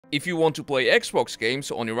If you want to play Xbox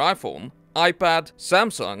games on your iPhone, iPad,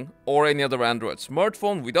 Samsung, or any other Android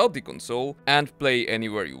smartphone without the console and play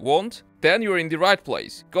anywhere you want, then you're in the right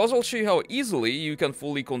place, cause I'll show you how easily you can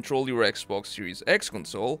fully control your Xbox Series X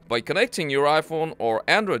console by connecting your iPhone or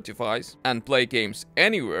Android device and play games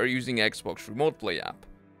anywhere using Xbox Remote Play app.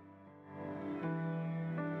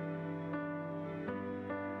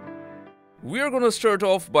 We are gonna start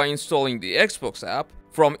off by installing the Xbox app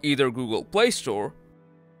from either Google Play Store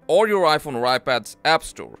or your iPhone or iPad's App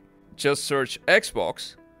Store. Just search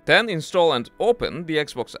Xbox, then install and open the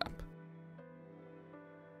Xbox app.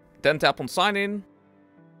 Then tap on Sign In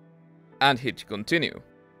and hit Continue.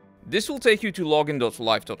 This will take you to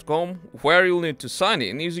login.live.com, where you'll need to sign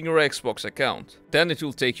in using your Xbox account. Then it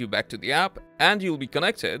will take you back to the app and you'll be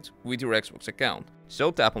connected with your Xbox account.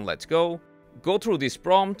 So tap on Let's Go, go through this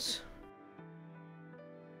prompt,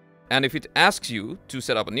 and if it asks you to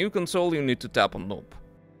set up a new console, you need to tap on Nope.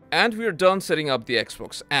 And we're done setting up the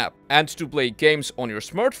Xbox app. And to play games on your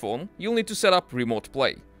smartphone, you'll need to set up Remote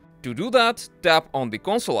Play. To do that, tap on the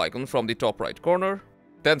console icon from the top right corner,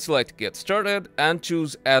 then select Get Started and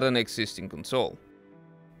choose Add an existing console.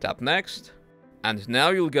 Tap Next, and now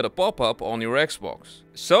you'll get a pop-up on your Xbox.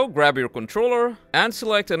 So grab your controller and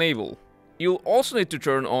select Enable. You'll also need to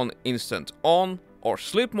turn on Instant On or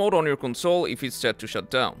Sleep Mode on your console if it's set to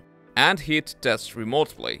shut down, and hit Test Remote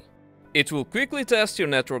Play. It will quickly test your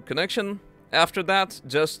network connection. After that,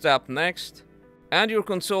 just tap Next, and your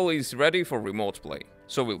console is ready for Remote Play.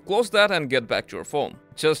 So we'll close that and get back to your phone.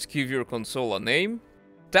 Just give your console a name,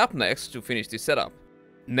 tap Next to finish the setup.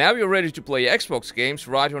 Now you're ready to play Xbox games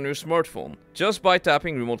right on your smartphone, just by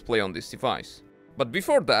tapping Remote Play on this device. But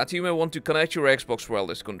before that, you may want to connect your Xbox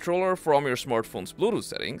wireless controller from your smartphone's Bluetooth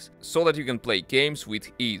settings, so that you can play games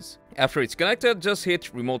with ease. After it's connected, just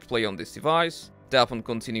hit Remote Play on this device, tap on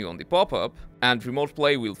Continue on the pop-up, and Remote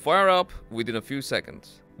Play will fire up within a few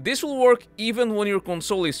seconds. This will work even when your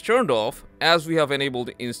console is turned off, as we have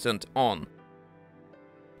enabled Instant On.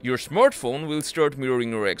 Your smartphone will start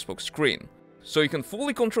mirroring your Xbox screen, so you can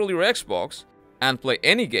fully control your Xbox and play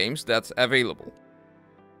any games that's available.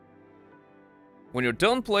 When you're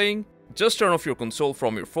done playing, just turn off your console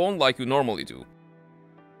from your phone like you normally do.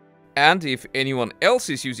 And if anyone else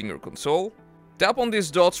is using your console, tap on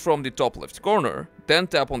these dots from the top left corner, then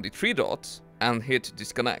tap on the three dots and hit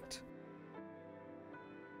Disconnect.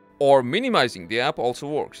 Or minimizing the app also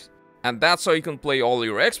works. And that's how you can play all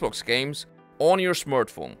your Xbox games on your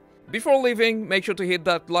smartphone. Before leaving, make sure to hit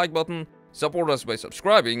that like button, support us by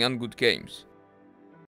subscribing, and good games.